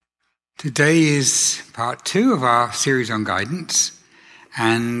Today is part 2 of our series on guidance,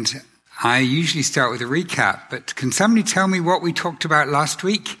 and I usually start with a recap, but can somebody tell me what we talked about last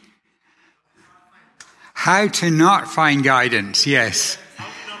week? How to not find guidance, yes.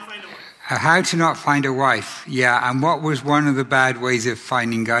 How to not find a wife, yeah, and what was one of the bad ways of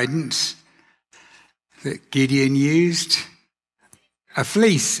finding guidance that Gideon used? A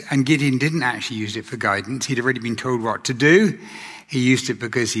fleece, and Gideon didn't actually use it for guidance. He'd already been told what to do. He used it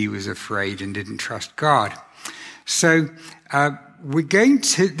because he was afraid and didn't trust God. So we're going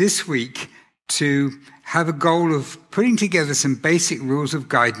to, this week, to have a goal of putting together some basic rules of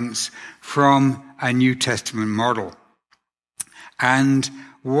guidance from a New Testament model. And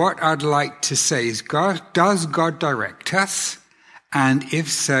what I'd like to say is, does God direct us? And if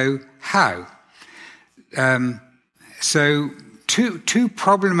so, how? So two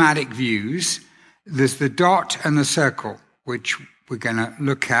problematic views. There's the dot and the circle, which we're going to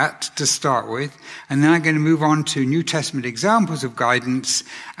look at to start with. And then I'm going to move on to New Testament examples of guidance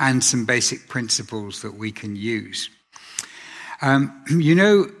and some basic principles that we can use.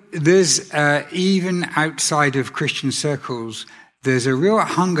 There's even outside of Christian circles, there's a real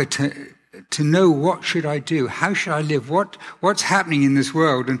hunger to know, what should I do? How should I live? What's happening in this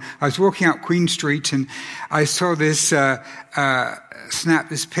world? And I was walking up Queen Street and I saw this, snap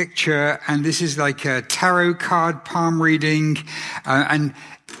this picture, and this is like a tarot card palm reading, and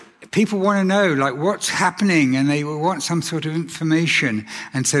people want to know, like, what's happening, and they want some sort of information,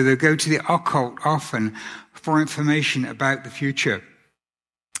 and so they'll go to the occult often for information about the future.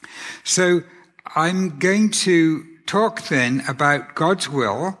 So I'm going to talk then about God's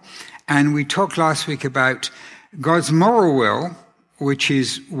will, and we talked last week about God's moral will, which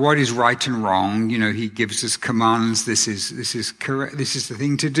is what is right and wrong. You know, he gives us commands. This is correct. This is the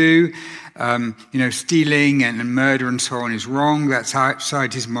thing to do. Stealing and murder and so on is wrong. That's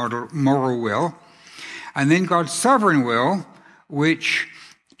outside his moral will. And then God's sovereign will, which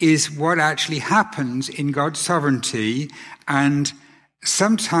is what actually happens in God's sovereignty and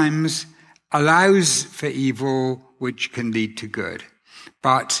sometimes allows for evil, which can lead to good.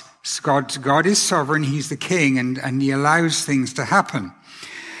 But God is sovereign, he's the king, and he allows things to happen.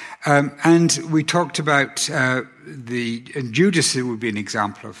 And we talked about Judas would be an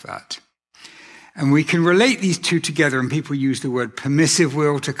example of that. And we can relate these two together, and people use the word permissive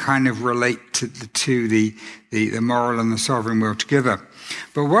will to kind of relate to the moral and the sovereign will together.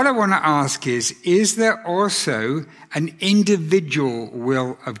 But what I want to ask is there also an individual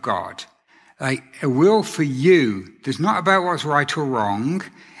will of God? Like a will for you. It's not about what's right or wrong.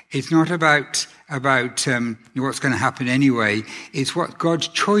 It's not about what's going to happen anyway. It's what God's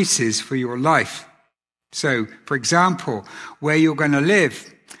choice is for your life. So, for example, where you're going to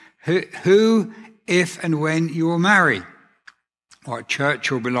live, who, if and when you will marry, what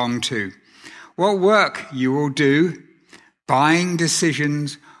church you'll belong to, what work you will do, buying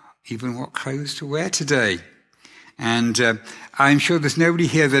decisions, even what clothes to wear today. And I'm sure there's nobody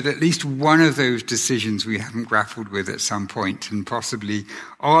here that at least one of those decisions we haven't grappled with at some point, and possibly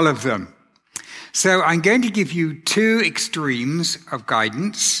all of them. So I'm going to give you two extremes of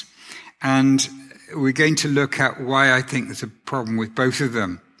guidance, and we're going to look at why I think there's a problem with both of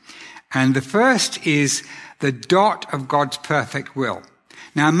them. And the first is the dot of God's perfect will.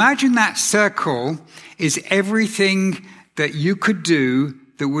 Now imagine that circle is everything that you could do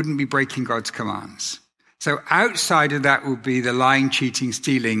that wouldn't be breaking God's commands. So outside of that would be the lying, cheating,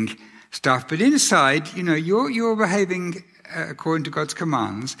 stealing stuff. But inside, you're behaving according to God's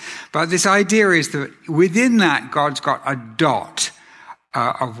commands. But this idea is that within that, God's got a dot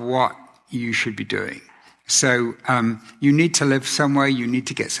of what you should be doing. So you need to live somewhere. You need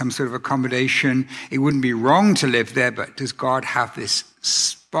to get some sort of accommodation. It wouldn't be wrong to live there, but does God have this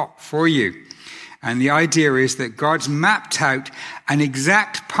spot for you? And the idea is that God's mapped out an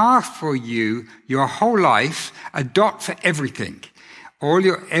exact path for you, your whole life, a dot for everything.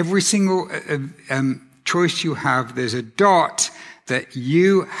 Every single choice you have, there's a dot that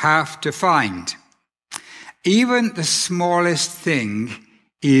you have to find. Even the smallest thing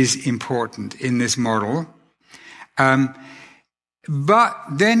is important in this model. But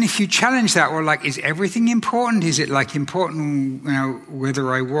then if you challenge that, is everything important? Is it important,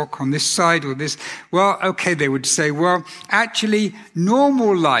 whether I walk on this side or this? Well, okay, they would say, actually,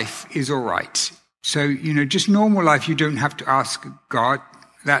 normal life is all right. So, just normal life, you don't have to ask God.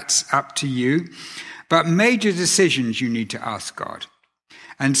 That's up to you. But major decisions, you need to ask God.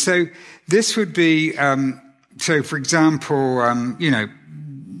 And so this would be, for example,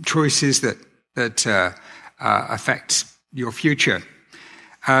 choices that affect your future.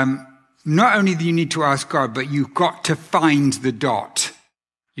 Not only do you need to ask God, but you've got to find the dot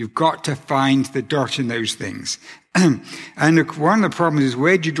You've got to find the dot in those things. And one of the problems is,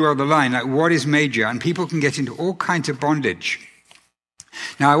 where do you draw the line? Like, what is major? And people can get into all kinds of bondage.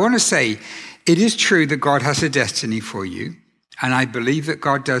 Now, I want to say, it is true that God has a destiny for you. And I believe that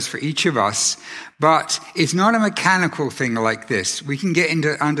God does for each of us. But it's not a mechanical thing like this. We can get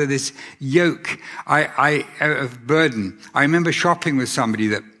under this yoke of burden. I remember shopping with somebody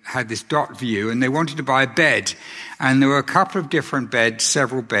that had this dot view, and they wanted to buy a bed. And there were a couple of different beds,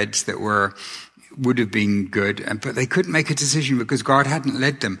 several beds that would have been good, but they couldn't make a decision because God hadn't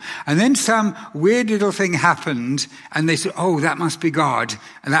led them. And then some weird little thing happened, and they said, oh, that must be God,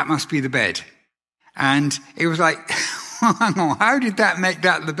 and that must be the bed. And it was like, how did that make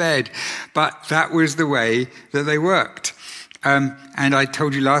that the bed? But that was the way that they worked. And I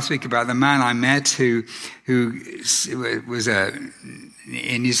told you last week about the man I met who was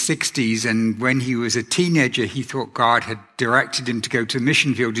in his 60s, and when he was a teenager, he thought God had directed him to go to a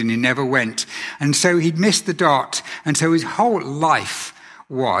mission field, and he never went. And so he'd missed the dot, and so his whole life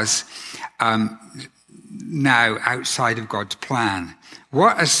was now outside of God's plan.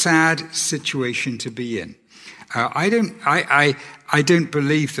 What a sad situation to be in. I don't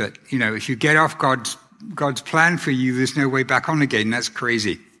believe that, if you get off God's plan for you, there's no way back on again. That's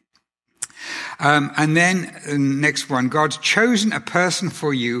crazy. And then the next one, God's chosen a person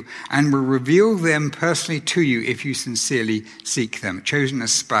for you and will reveal them personally to you if you sincerely seek them. Chosen a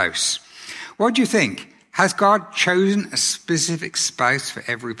spouse. What do you think? Has God chosen a specific spouse for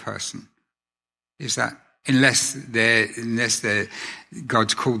every person? Is that, unless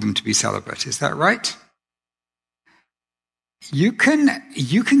God's called them to be celibate? Is that right? You can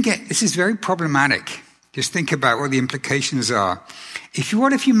get, this is very problematic. Just think about what the implications are.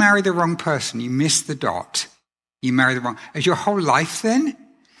 What if you marry the wrong person? You miss the dot. You marry the wrong. Is your whole life then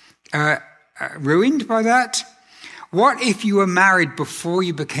ruined by that? What if you were married before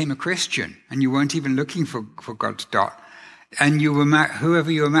you became a Christian and you weren't even looking for God's dot, and you were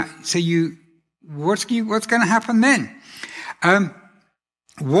whoever you were married? So what's going to happen then?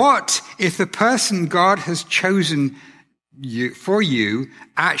 What if the person God has chosen for you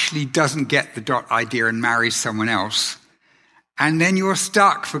actually doesn't get the dot idea and marries someone else? And then you're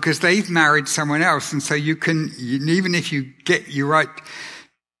stuck because they've married someone else. And so even if you get your right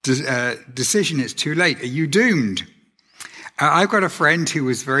decision, it's too late. Are you doomed? I've got a friend who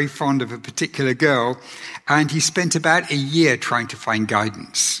was very fond of a particular girl, and he spent about a year trying to find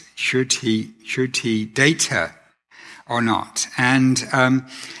guidance. Should he date her or not? And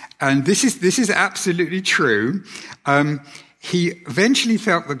this is absolutely true. He eventually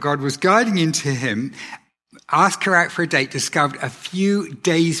felt that God was guiding into him, asked her out for a date, discovered a few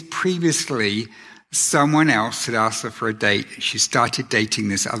days previously someone else had asked her for a date. She started dating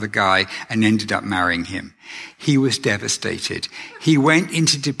this other guy and ended up marrying him. He was devastated. He went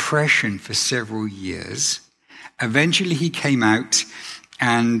into depression for several years. Eventually he came out,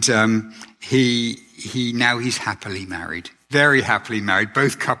 and he's happily married. Very happily married.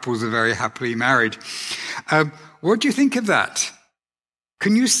 Both couples are very happily married. What do you think of that?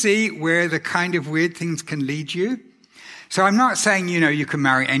 Can you see where the kind of weird things can lead you? So I'm not saying, you can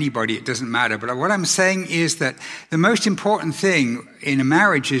marry anybody, it doesn't matter. But what I'm saying is that the most important thing in a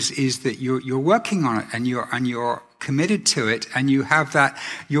marriage is that you're working on it, and you're committed to it, and you have that,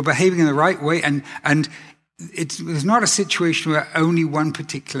 you're behaving in the right way, and there's not a situation where only one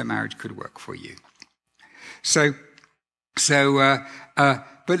particular marriage could work for you.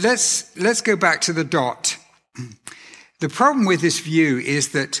 But let's go back to the dot. The problem with this view is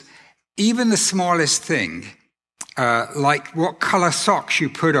that even the smallest thing, like what color socks you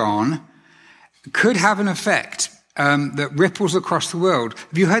put on, could have an effect that ripples across the world.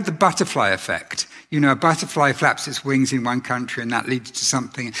 Have you heard the butterfly effect? A butterfly flaps its wings in one country and that leads to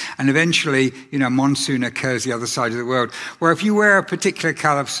something. And eventually, a monsoon occurs the other side of the world. Where if you wear a particular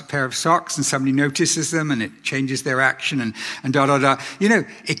color pair of socks and somebody notices them and it changes their action and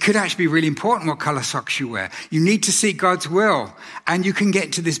it could actually be really important what color socks you wear. You need to seek God's will. And you can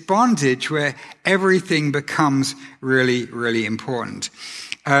get to this bondage where everything becomes really, really important.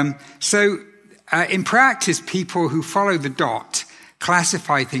 In practice, people who follow the dot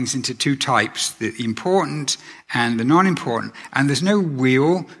classify things into two types, the important and the non-important, and there's no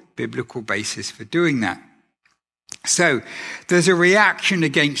real biblical basis for doing that. So there's a reaction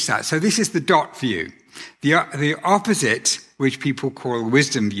against that. So this is the dot view. The opposite, which people call the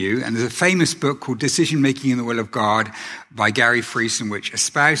wisdom view, and there's a famous book called Decision Making in the Will of God by Gary Friesen, which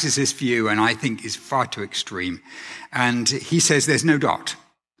espouses this view and I think is far too extreme. And he says there's no dot.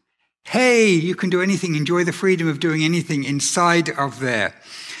 Hey, you can do anything, enjoy the freedom of doing anything inside of there.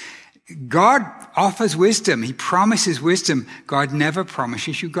 God offers wisdom. He promises wisdom. God never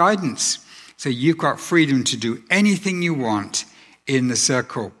promises you guidance. So you've got freedom to do anything you want in the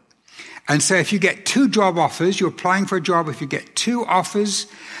circle. And so if you get 2 job offers, you're applying for a job, if you get 2 offers,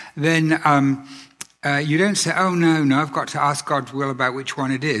 then you don't say, oh, no, I've got to ask God's will about which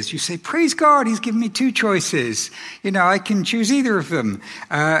one it is. You say, praise God, he's given me 2 choices. I can choose either of them.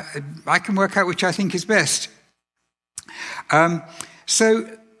 I can work out which I think is best.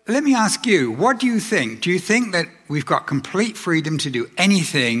 So let me ask you, what do you think? Do you think that we've got complete freedom to do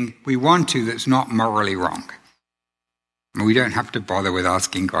anything we want to that's not morally wrong? We don't have to bother with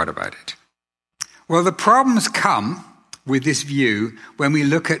asking God about it. Well, the problems come with this view when we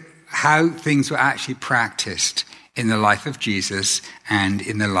look at how things were actually practiced in the life of Jesus and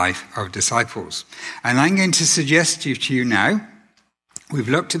in the life of disciples. And I'm going to suggest to you now, we've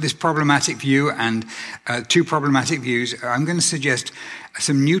looked at this problematic view and 2 problematic views. I'm going to suggest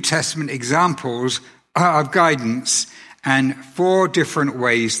some New Testament examples of guidance and 4 different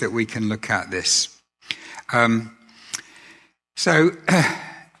ways that we can look at this.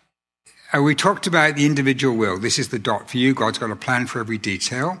 We talked about the individual will. This is the dot view. God's got a plan for every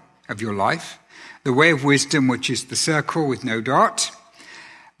detail of your life. The way of wisdom, which is the circle with no dot.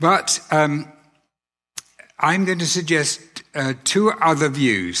 But I'm going to suggest 2 other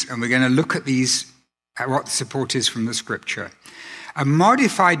views, and we're going to look at these, at what the support is from the scripture. A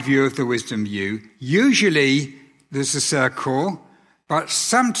modified view of the wisdom view, usually there's a circle, but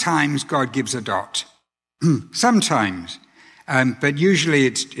sometimes God gives a dot. Sometimes. But usually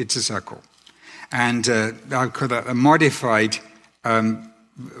it's a circle. And I'll call that a modified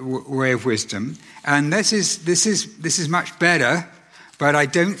way of wisdom. And this is much better, but I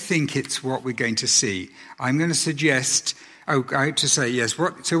don't think it's what we're going to see. I'm going to suggest, I have to say yes.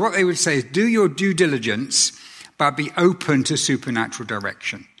 So what they would say is do your due diligence, but be open to supernatural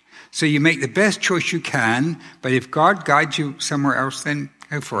direction. So you make the best choice you can, but if God guides you somewhere else, then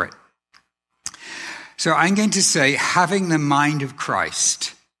go for it. So I'm going to say having the mind of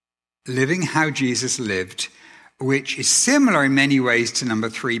Christ, living how Jesus lived, which is similar in many ways to number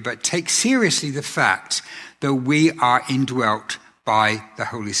 3, but takes seriously the fact that we are indwelt by the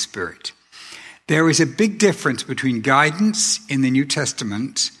Holy Spirit. There is a big difference between guidance in the New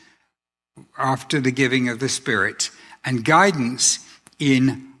Testament after the giving of the Spirit and guidance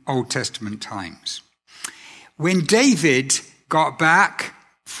in Old Testament times. When David got back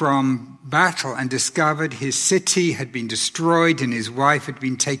from battle and discovered his city had been destroyed and his wife had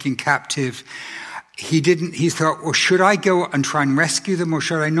been taken captive, he thought, well, should I go and try and rescue them or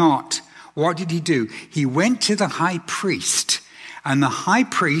should I not? What did he do? He went to the high priest, and the high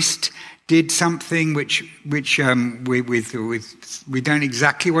priest did something which we don't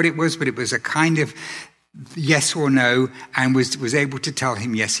exactly what it was, but it was a kind of yes or no, and was able to tell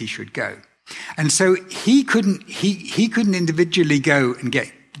him yes, he should go. And so he couldn't individually go and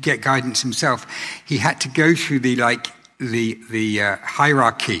get guidance himself. He had to go through the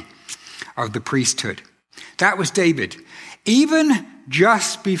hierarchy of the priesthood. That was David. Even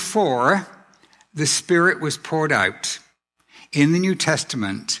just before the Spirit was poured out in the New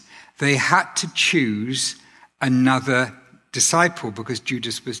Testament, they had to choose another disciple because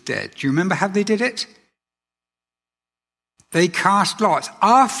Judas was dead. Do you remember how they did it? They cast lots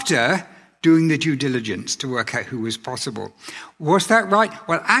after doing the due diligence to work out who was possible. Was that right?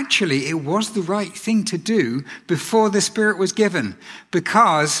 Well, actually, it was the right thing to do before the Spirit was given,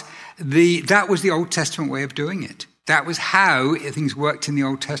 because that was the Old Testament way of doing it. That was how things worked in the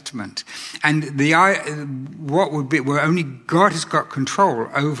Old Testament. And only God has got control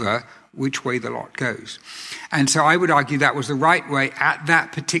over which way the lot goes. And so I would argue that was the right way at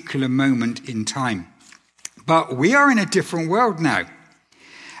that particular moment in time. But we are in a different world now.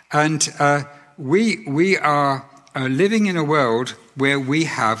 And we are living in a world where we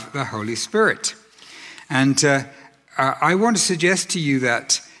have the Holy Spirit. And I want to suggest to you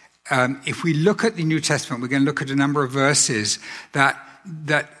that if we look at the New Testament, we're going to look at a number of verses that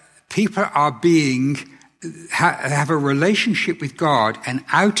people are have a relationship with God, and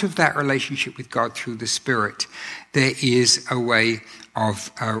out of that relationship with God through the Spirit, there is a way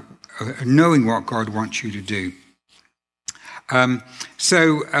of knowing what God wants you to do.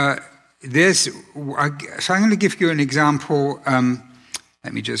 So I'm going to give you an example.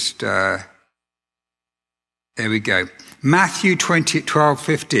 Let me just, there we go. Matthew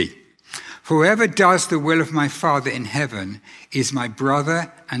 12:50. Whoever does the will of my Father in heaven is my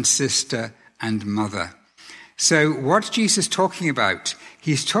brother and sister and mother. So what's Jesus talking about?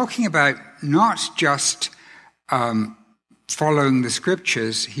 He's talking about not just following the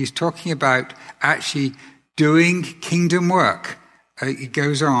scriptures. He's talking about actually doing kingdom work, it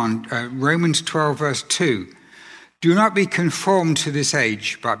goes on, Romans 12 verse 2. Do not be conformed to this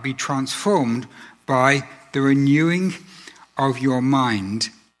age, but be transformed by the renewing of your mind,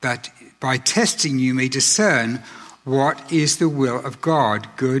 that by testing you may discern what is the will of God,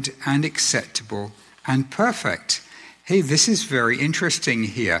 good and acceptable and perfect. Hey, this is very interesting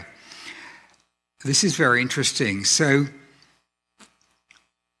here. This is very interesting. So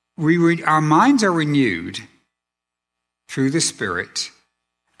our minds are renewed through the Spirit,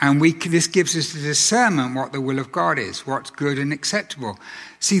 and this gives us the discernment what the will of God is, what's good and acceptable.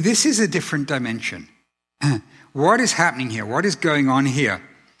 See, this is a different dimension. What is happening here? What is going on here?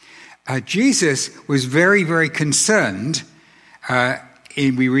 Jesus was very, very concerned,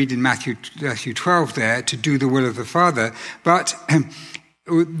 we read in Matthew 12 there, to do the will of the Father. But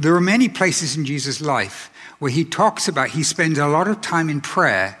there are many places in Jesus' life where he spends a lot of time in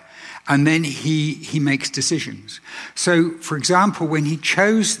prayer, and then he makes decisions. So, for example, when he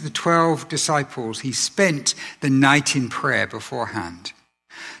chose the 12 disciples, he spent the night in prayer beforehand.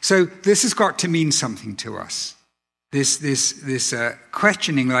 So this has got to mean something to us. This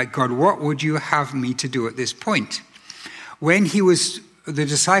questioning, like, God, what would you have me to do at this point? When the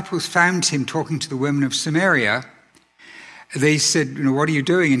disciples found him talking to the women of Samaria, they said, what are you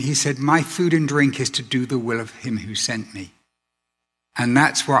doing? And he said, my food and drink is to do the will of him who sent me. And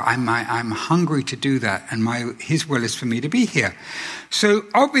that's what I'm hungry to do that. And his will is for me to be here. So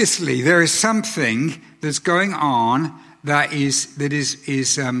obviously there is something that's going on that is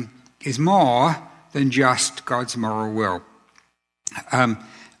more than just God's moral will.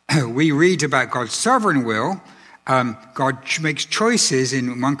 We read about God's sovereign will. God makes choices.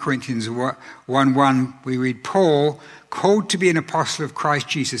 In 1 Corinthians 1:1, we read, Paul, called to be an apostle of Christ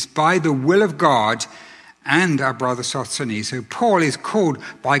Jesus by the will of God, and our brother Sosthenes. So Paul is called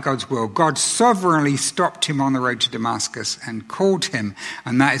by God's will. God sovereignly stopped him on the road to Damascus and called him,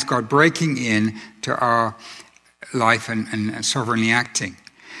 and that is God breaking in to our life and sovereignly acting.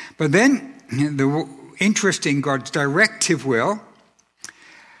 But then, the interesting God's directive will.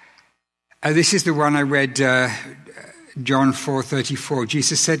 This is the one I read, John 4:34.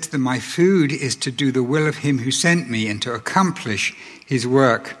 Jesus said to them, my food is to do the will of him who sent me and to accomplish his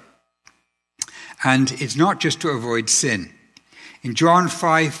work. And it's not just to avoid sin. In John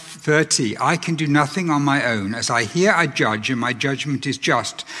 5:30, I can do nothing on my own. As I hear, I judge, and my judgment is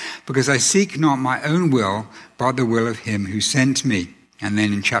just, because I seek not my own will, but the will of him who sent me. And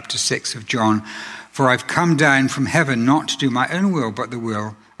then in chapter 6 of John, for I've come down from heaven not to do my own will, but the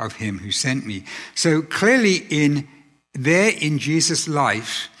will of him who sent me. So clearly in Jesus'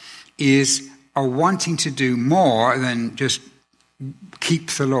 life is a wanting to do more than just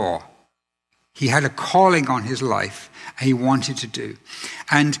keep the law. He had a calling on his life, and he wanted to do.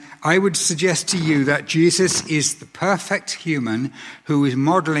 And I would suggest to you that Jesus is the perfect human who is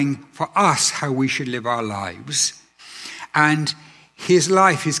modeling for us how we should live our lives. And his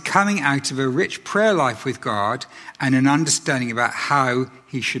life is coming out of a rich prayer life with God and an understanding about how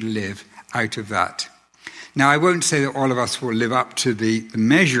he should live out of that. Now, I won't say that all of us will live up to the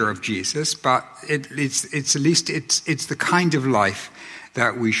measure of Jesus, but it's at least it's the kind of life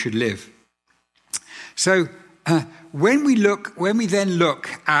that we should live. So when we then look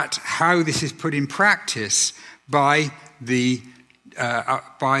at how this is put in practice by the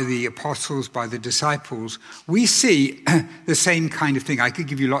apostles, by the disciples, we see the same kind of thing. I could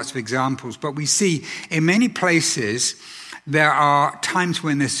give you lots of examples, but we see in many places there are times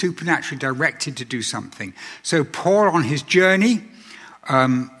when they're supernaturally directed to do something. So Paul, on his journey,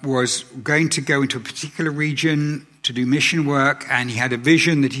 was going to go into a particular region to do mission work, and he had a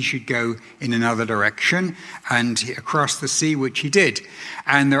vision that he should go in another direction and across the sea, which he did.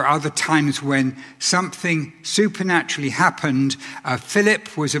 And there are other times when something supernaturally happened.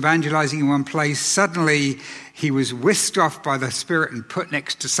 Philip was evangelizing in one place. Suddenly he was whisked off by the Spirit and put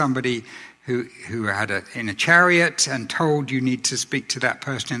next to somebody who had in a chariot and told, you need to speak to that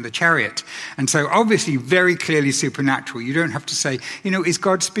person in the chariot. And so obviously very clearly supernatural. You don't have to say, is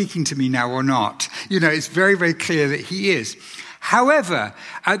God speaking to me now or not? It's very, very clear that he is. However,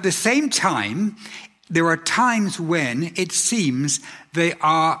 at the same time, there are times when it seems they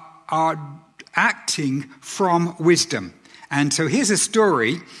are acting from wisdom. And so here's a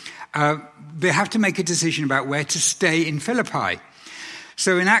story. They have to make a decision about where to stay in Philippi.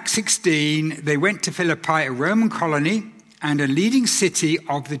 So in Acts 16, they went to Philippi, a Roman colony and a leading city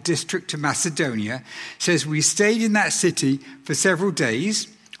of the district of Macedonia. It says, we stayed in that city for several days.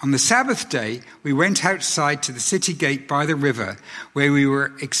 On the Sabbath day, we went outside to the city gate by the river, where we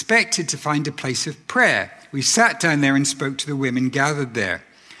were expected to find a place of prayer. We sat down there and spoke to the women gathered there.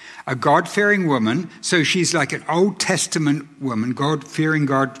 a God-fearing woman, so she's like an Old Testament woman, God-fearing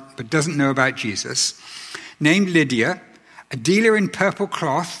God, but doesn't know about Jesus, named Lydia, a dealer in purple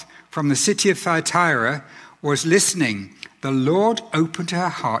cloth from the city of Thyatira, was listening. The Lord opened her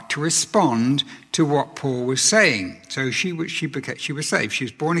heart to respond to what Paul was saying. So she was saved. She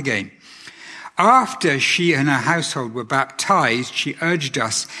was born again. After she and her household were baptized, she urged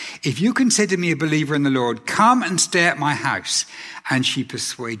us, if you consider me a believer in the Lord, come and stay at my house. And she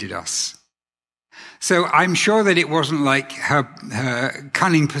persuaded us. So I'm sure that it wasn't like her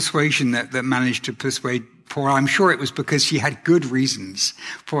cunning persuasion that managed to persuade Paul. I'm sure it was because she had good reasons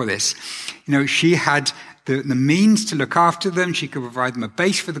for this. She had the means to look after them. She could provide them a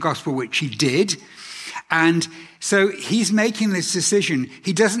base for the gospel, which she did. And so he's making this decision.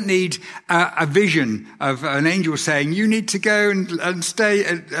 He doesn't need a vision of an angel saying, you need to go and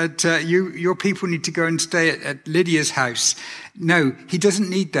stay your people need to go and stay at Lydia's house. No, he doesn't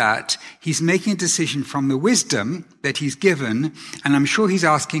need that. He's making a decision from the wisdom that he's given. And I'm sure he's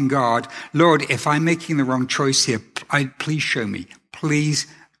asking God, Lord, if I'm making the wrong choice here, please show me. Please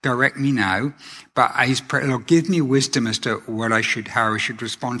direct me now. But Lord, give me wisdom as to how I should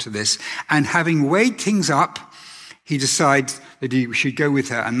respond to this. And having weighed things up, he decides that he should go with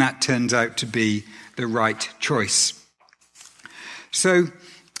her, and that turns out to be the right choice. So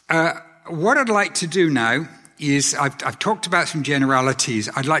what I'd like to do now is, I've talked about some generalities.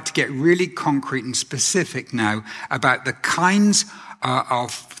 I'd like to get really concrete and specific now about the kinds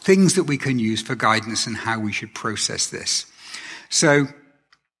of things that we can use for guidance and how we should process this. So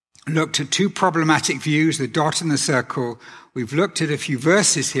looked at two problematic views, the dot and the circle. We've looked at a few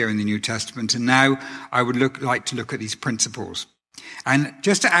verses here in the New Testament, and now I would like to look at these principles. And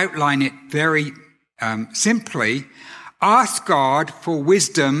just to outline it very simply, ask God for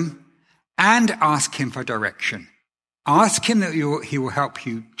wisdom and ask him for direction. Ask him that he will help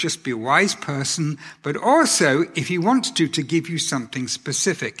you just be a wise person, but also, if he wants to give you something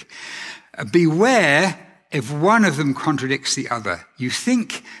specific. Beware if one of them contradicts the other. You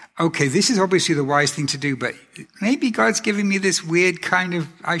think, okay, this is obviously the wise thing to do, but maybe God's giving me this weird kind of,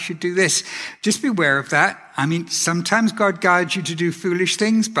 I should do this. Just beware of that. I mean, sometimes God guides you to do foolish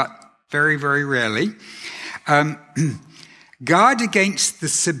things, but very, very rarely. Guard against the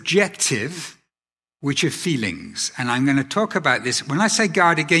subjective, which are feelings. And I'm going to talk about this. When I say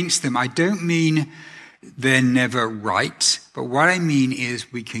guard against them, I don't mean they're never right, but what I mean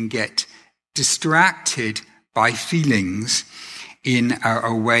is we can get distracted by feelings in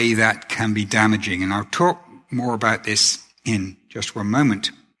a way that can be damaging. And I'll talk more about this in just one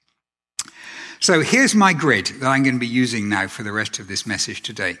moment. So here's my grid that I'm going to be using now for the rest of this message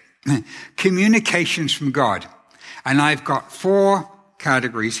today. Communications from God. And I've got 4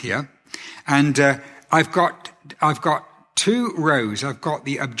 categories here. And I've got 2 rows. I've got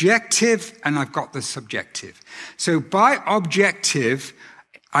the objective and I've got the subjective. So by objective,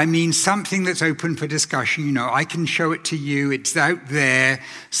 I mean something that's open for discussion. I can show it to you. It's out there.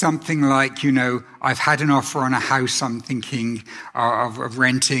 Something like, I've had an offer on a house I'm thinking of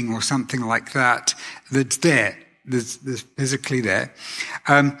renting or something like that. That's there. There's physically there.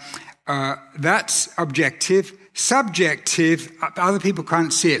 That's objective. Subjective, other people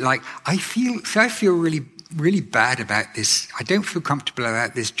can't see it. Like, I feel really, really bad about this. I don't feel comfortable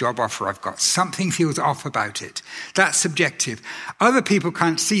about this job offer I've got. Something feels off about it. That's subjective. Other people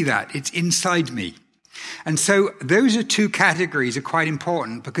can't see that. It's inside me. And so those are 2 categories are quite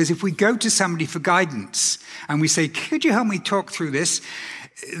important, because if we go to somebody for guidance and we say, could you help me talk through this?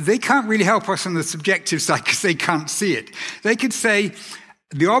 They can't really help us on the subjective side because they can't see it. They could say,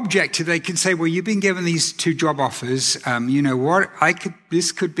 the objective, they can say, well, you've been given these 2 job offers. You know what?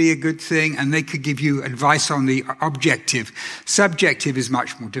 This could be a good thing. And they could give you advice on the objective. Subjective is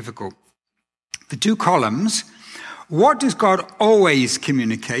much more difficult. The 2 columns. What does God always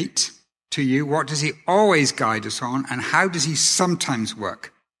communicate to you? What does he always guide us on? And how does he sometimes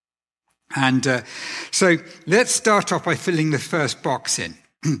work? And so let's start off by filling the first box in.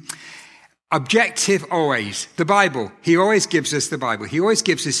 Objective always. The Bible. He always gives us the Bible. He always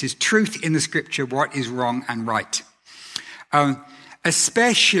gives us his truth in the scripture, what is wrong and right.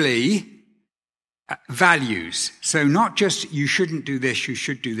 Especially values. So not just you shouldn't do this, you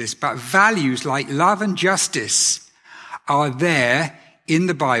should do this, but values like love and justice are there in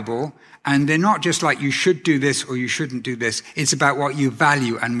the Bible. And they're not just like you should do this or you shouldn't do this. It's about what you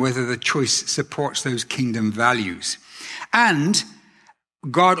value and whether the choice supports those kingdom values. And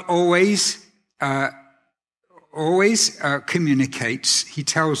God always communicates, he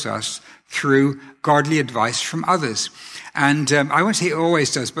tells us, through godly advice from others. And I won't say it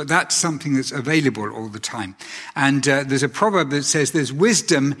always does, but that's something that's available all the time. And there's a proverb that says there's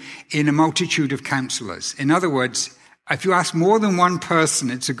wisdom in a multitude of counselors. In other words, if you ask more than one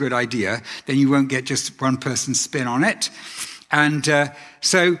person it's a good idea, then you won't get just one person's spin on it. And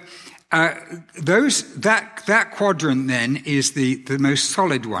so that quadrant then is the most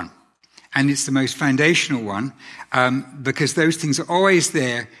solid one. And it's the most foundational one, because those things are always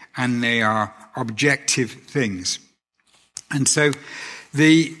there and they are objective things. And so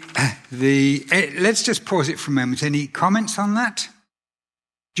let's just pause it for a moment. Any comments on that?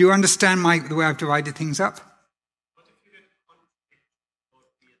 Do you understand the way I've divided things up?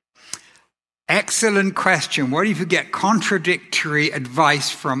 Excellent question. What if you get contradictory advice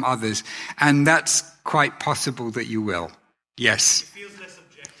from others? And that's quite possible that you will. Yes. It feels less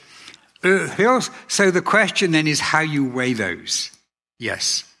objective. So the question then is how you weigh those.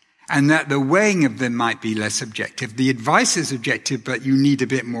 Yes. And that the weighing of them might be less objective. The advice is objective, but you need a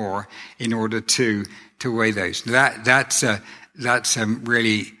bit more in order to weigh those. That's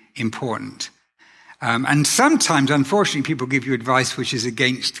really important. And sometimes, unfortunately, people give you advice which is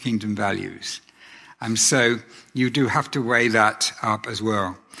against kingdom values. So you do have to weigh that up as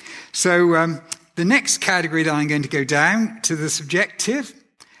well. So the next category that I'm going to go down to the subjective.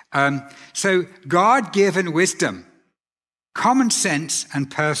 So God-given wisdom, common sense, and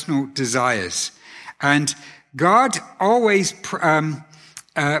personal desires. And God always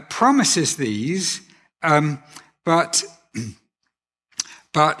promises these, but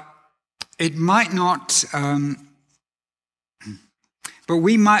it might not. But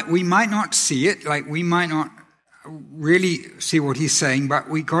we might not see it. Like we might not really see what He's saying. But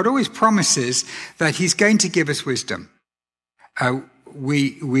God always promises that He's going to give us wisdom.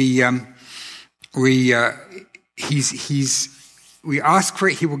 We ask for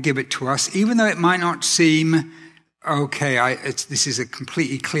it, He will give it to us, even though it might not seem okay. This is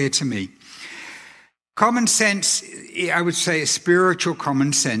completely clear to me. Common sense, I would say, is spiritual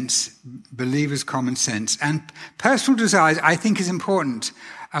common sense, believers' common sense, and personal desires, I think, is important.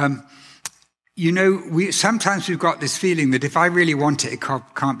 Sometimes we've got this feeling that if I really want it, it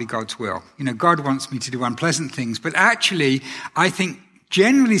can't be God's will. God wants me to do unpleasant things, but actually, I think,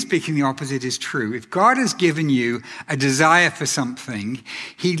 generally speaking, the opposite is true. If God has given you a desire for something,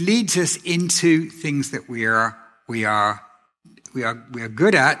 He leads us into things that we are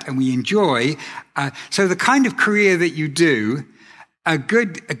good at and we enjoy. So the kind of career that you do, a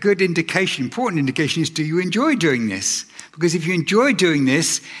good indication, important indication is, do you enjoy doing this? Because if you enjoy doing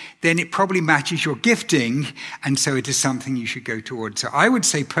this, then it probably matches your gifting, and so it is something you should go towards. So I would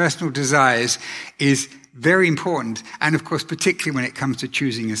say personal desires is very important, and of course, particularly when it comes to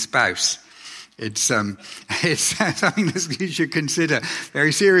choosing a spouse. It's something that you should consider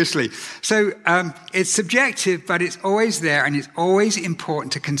very seriously. So it's subjective, but it's always there, and it's always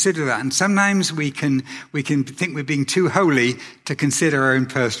important to consider that. And sometimes we can think we're being too holy to consider our own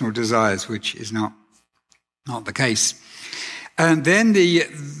personal desires, which is not the case. And then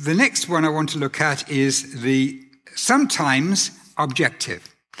the next one I want to look at is the sometimes objective.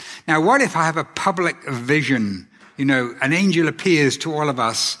 Now, what if I have a public vision? An angel appears to all of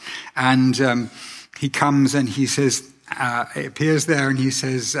us, and he comes and he says, he appears there and he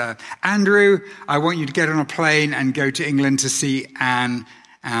says, Andrew, I want you to get on a plane and go to England to see Anne,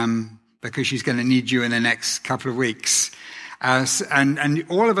 because she's going to need you in the next couple of weeks. And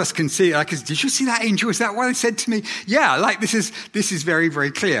all of us can see, did you see that angel? Is that what it said to me? Yeah, this is very,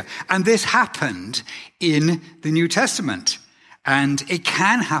 very clear. And this happened in the New Testament, and it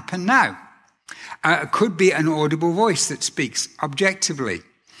can happen now. It could be an audible voice that speaks objectively.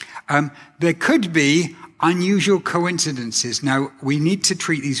 There could be unusual coincidences. Now, we need to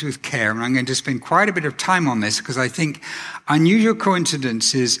treat these with care, and I'm going to spend quite a bit of time on this because I think unusual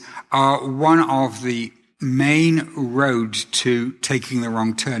coincidences are one of the main roads to taking the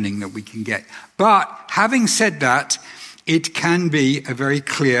wrong turning that we can get. But having said that, it can be a very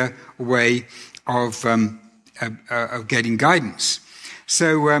clear way of getting guidance.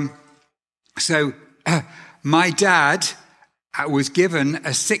 So my dad was given a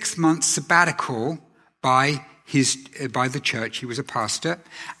 6-month sabbatical by the church. He was a pastor,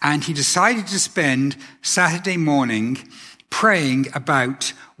 and he decided to spend Saturday morning praying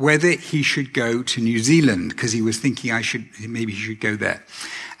about whether he should go to New Zealand, because he was thinking maybe he should go there.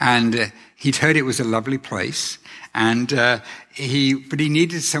 And he'd heard it was a lovely place, but he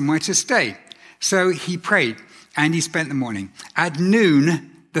needed somewhere to stay. So he prayed, and he spent the morning. At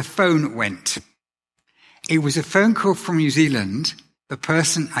noon, the phone went. It was a phone call from New Zealand. The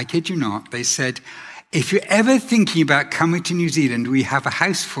person, I kid you not, they said, if you're ever thinking about coming to New Zealand, we have a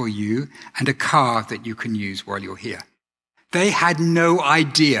house for you and a car that you can use while you're here. They had no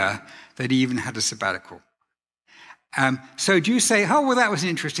idea that he even had a sabbatical. So do you say, oh, well, that was an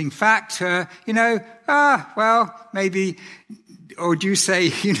interesting fact, maybe, or do you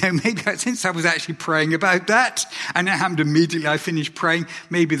say, maybe since I was actually praying about that, and it happened immediately, I finished praying,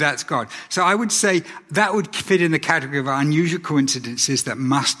 maybe that's God. So I would say that would fit in the category of unusual coincidences that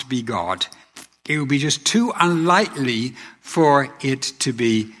must be God. It would be just too unlikely for it to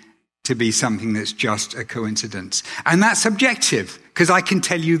be something that's just a coincidence. And that's subjective, because I can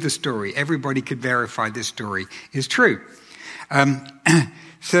tell you the story. Everybody could verify this story is true. Let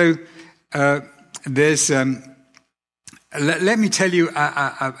me tell you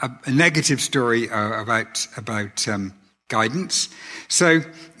a negative story about guidance. So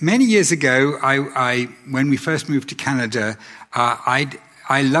many years ago, when we first moved to Canada,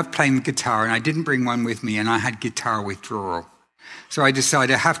 I loved playing the guitar, and I didn't bring one with me, and I had guitar withdrawal. So I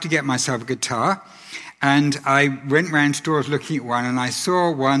decided I have to get myself a guitar. And I went around stores looking at one, and I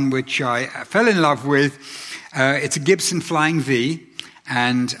saw one which I fell in love with. It's a Gibson Flying V.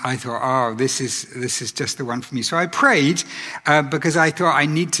 And I thought, oh, this is just the one for me. So I prayed because I thought I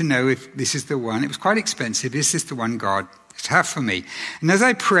need to know if this is the one. It was quite expensive. Is this the one God have for me? And as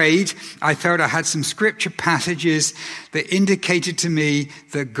I prayed, I felt I had some scripture passages that indicated to me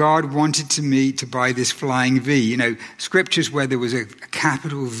that God wanted me to buy this Flying V. Scriptures where there was a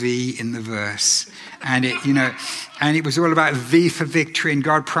capital V in the verse, and it was all about V for victory, and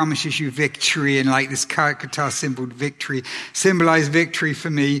God promises you victory, and like this guitar symbolized victory for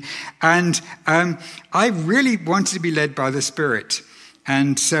me. And I really wanted to be led by the Spirit.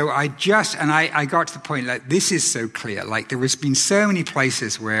 And so I got to the point, like, this is so clear. Like, there has been so many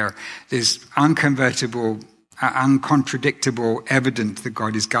places where there's uncontradictable evidence that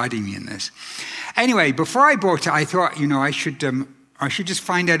God is guiding me in this. Anyway, before I bought it, I thought, I should just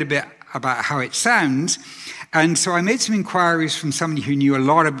find out a bit about how it sounds. And so I made some inquiries from somebody who knew a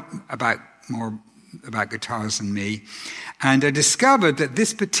lot more about guitars than me. And I discovered that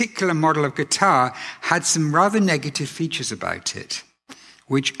this particular model of guitar had some rather negative features about it,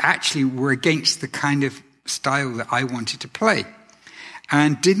 which actually were against the kind of style that I wanted to play,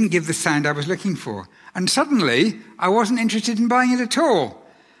 and didn't give the sound I was looking for. And suddenly, I wasn't interested in buying it at all.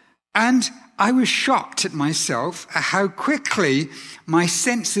 And I was shocked at myself at how quickly my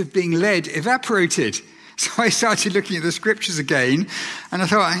sense of being led evaporated. So I started looking at the scriptures again, and I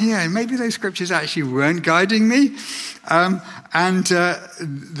thought, maybe those scriptures actually weren't guiding me.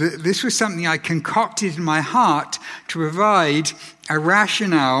 This was something I concocted in my heart to provide a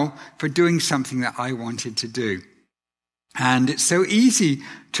rationale for doing something that I wanted to do. And it's so easy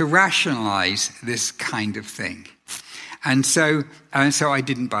to rationalize this kind of thing. And so I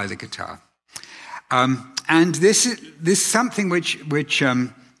didn't buy the guitar. And this is something which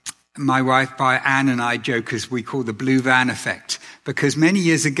my wife Anne and I joke as we call the blue van effect, because many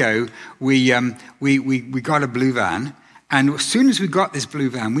years ago we got a blue van, and as soon as we got this blue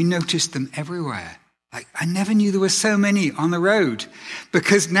van, we noticed them everywhere. Like, I never knew there were so many on the road,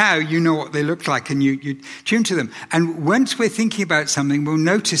 because now you know what they look like and you tune to them. And once we're thinking about something, we'll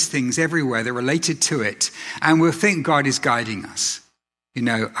notice things everywhere that are related to it, and we'll think God is guiding us.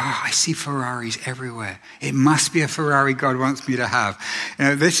 I see Ferraris everywhere. It must be a Ferrari God wants me to have.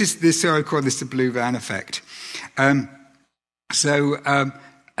 This I call this the blue van effect. So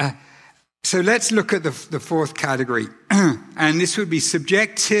let's look at the fourth category, and this would be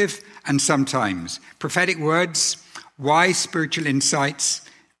subjective and sometimes prophetic words, wise spiritual insights,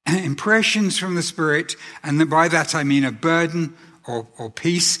 impressions from the Spirit, and by that I mean a burden or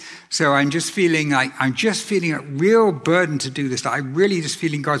peace. So I'm just feeling a real burden to do this. I'm really just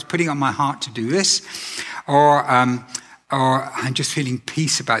feeling God's putting on my heart to do this, or I'm just feeling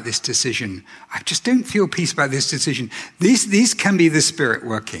peace about this decision. I just don't feel peace about this decision. These can be the Spirit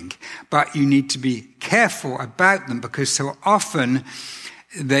working, but you need to be careful about them, because so often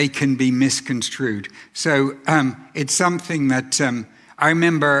they can be misconstrued. So it's something that I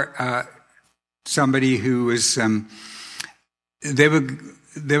remember somebody who was they were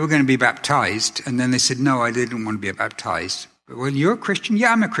going to be baptized, and then they said, no, I didn't want to be baptized. Well, you're a Christian?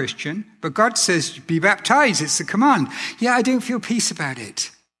 Yeah, I'm a Christian. But God says, be baptized. It's a command. Yeah, I don't feel peace about it.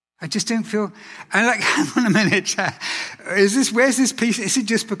 I just don't feel. And hang on a minute. Where's this peace? Is it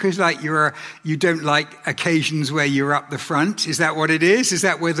just because you don't like occasions where you're up the front? Is that what it is? Is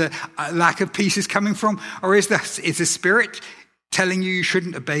that where the lack of peace is coming from? Or is the Spirit telling you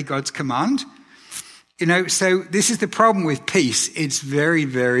shouldn't obey God's command? So this is the problem with peace. It's very,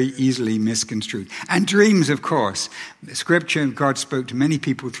 very easily misconstrued. And dreams, of course. Scripture, God spoke to many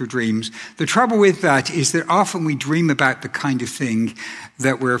people through dreams. The trouble with that is that often we dream about the kind of thing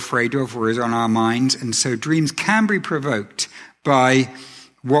that we're afraid of or is on our minds. And so dreams can be provoked by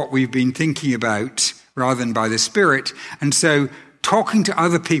what we've been thinking about rather than by the Spirit. And so talking to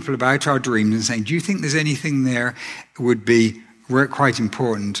other people about our dreams and saying, do you think there's anything there, would be quite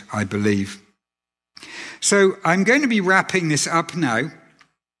important, I believe. So I'm going to be wrapping this up now,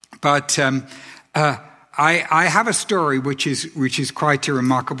 but I have a story which is quite a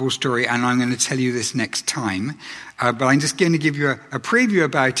remarkable story, and I'm going to tell you this next time. But I'm just going to give you a preview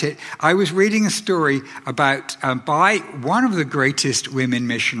about it. I was reading a story about by one of the greatest women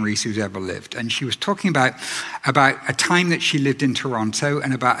missionaries who's ever lived, and she was talking about a time that she lived in Toronto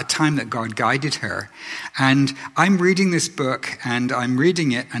and about a time that God guided her. And I'm reading this book, and I'm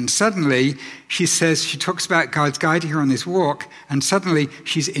reading it, and suddenly she talks about God's guiding her on this walk, and suddenly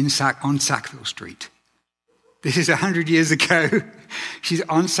she's on Sackville Street. This is 100 years ago. She's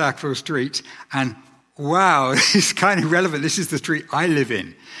on Sackville Street, and wow, this is kind of relevant. This is the street I live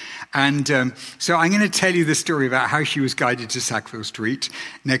in. And so I'm going to tell you the story about how she was guided to Sackville Street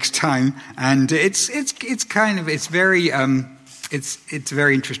next time. And it's a very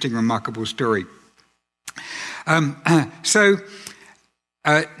interesting, remarkable story. So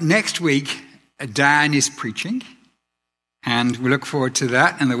next week, Dan is preaching, and we look forward to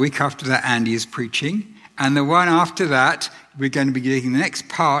that. And the week after that, Andy is preaching. And the one after that, we're going to be getting the next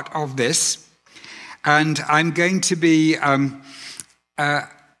part of this. And I'm going to be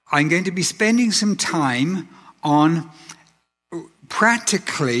spending some time on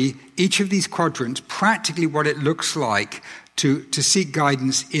practically each of these quadrants, practically what it looks like to seek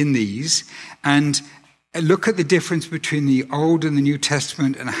guidance in these, and look at the difference between the Old and the New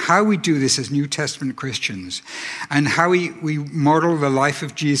Testament, and how we do this as New Testament Christians, and how we model the life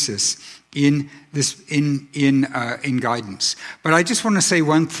of Jesus in guidance. But I just want to say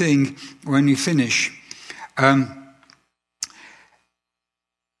one thing when we finish.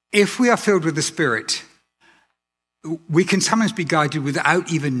 If we are filled with the Spirit, we can sometimes be guided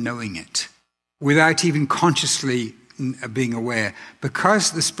without even knowing it, without even consciously being aware,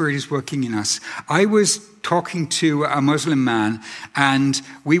 because the Spirit is working in us. I was talking to a Muslim man, and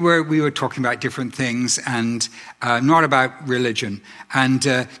we were talking about different things, and not about religion. And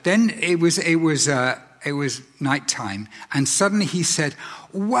then it was nighttime, and suddenly he said,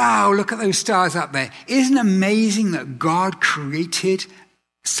 "Wow, look at those stars up there! Isn't it amazing that God created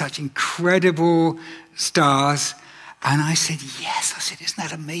such incredible stars?" And I said, yes. I said, isn't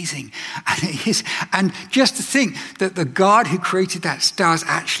that amazing? And it is. And just to think that the God who created that stars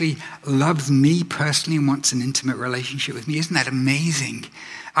actually loves me personally and wants an intimate relationship with me. Isn't that amazing?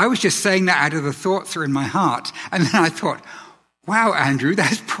 I was just saying that out of the thoughts that are in my heart. And then I thought, wow, Andrew,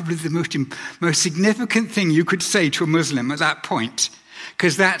 that's probably the most significant thing you could say to a Muslim at that point.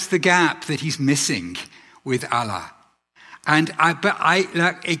 Because that's the gap that he's missing with Allah. And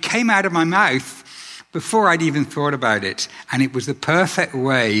it came out of my mouth before I'd even thought about it. And it was the perfect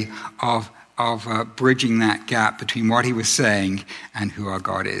way of bridging that gap between what he was saying and who our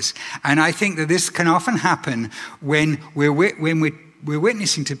God is. And I think that this can often happen when we're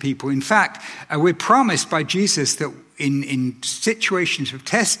witnessing to people. In fact, we're promised by Jesus that in situations of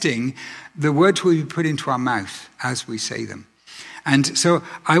testing, the words will be put into our mouth as we say them. And so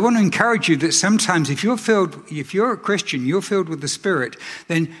I want to encourage you that sometimes if you're a Christian, you're filled with the Spirit,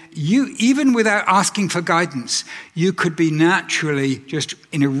 then you, even without asking for guidance, you could be naturally just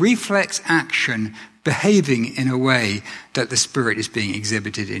in a reflex action behaving in a way that the Spirit is being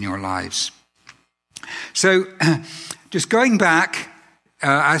exhibited in your lives. So just going back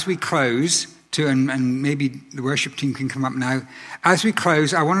as we close to, and maybe the worship team can come up now. As we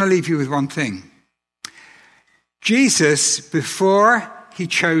close, I want to leave you with one thing. Jesus, before he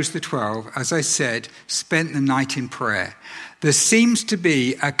chose the 12, as I said, spent the night in prayer. There seems to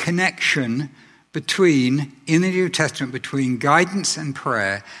be a connection in the New Testament, between guidance and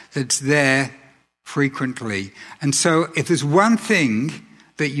prayer that's there frequently. And so if there's one thing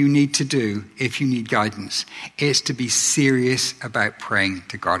that you need to do if you need guidance, it's to be serious about praying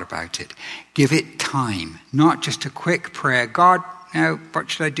to God about it. Give it time, not just a quick prayer. God, now, what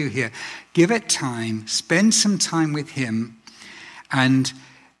should I do here? Give it time, spend some time with him, and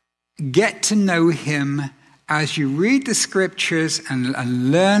get to know him. As you read the scriptures and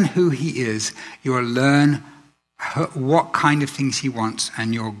learn who he is, you'll learn what kind of things he wants,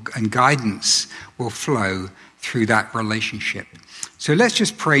 and guidance will flow through that relationship. So let's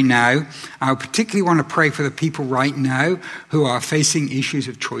just pray now. I particularly want to pray for the people right now who are facing issues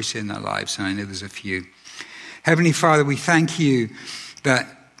of choice in their lives, and I know there's a few. Heavenly Father, we thank you that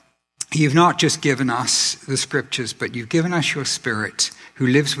you've not just given us the scriptures, but you've given us your Spirit who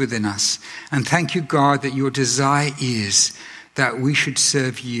lives within us. And thank you, God, that your desire is that we should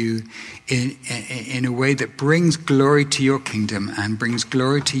serve you in a way that brings glory to your kingdom and brings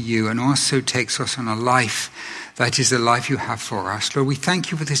glory to you, and also takes us on a life that is the life you have for us. Lord, we thank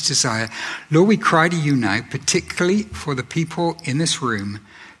you for this desire. Lord, we cry to you now, particularly for the people in this room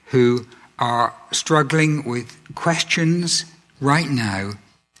who are struggling with questions right now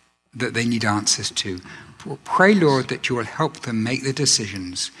that they need answers to. Pray, Lord, that you will help them make the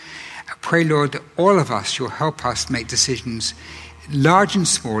decisions. Pray, Lord, that all of us, you'll help us make decisions, large and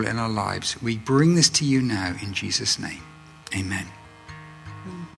small, in our lives. We bring this to you now in Jesus' name. Amen.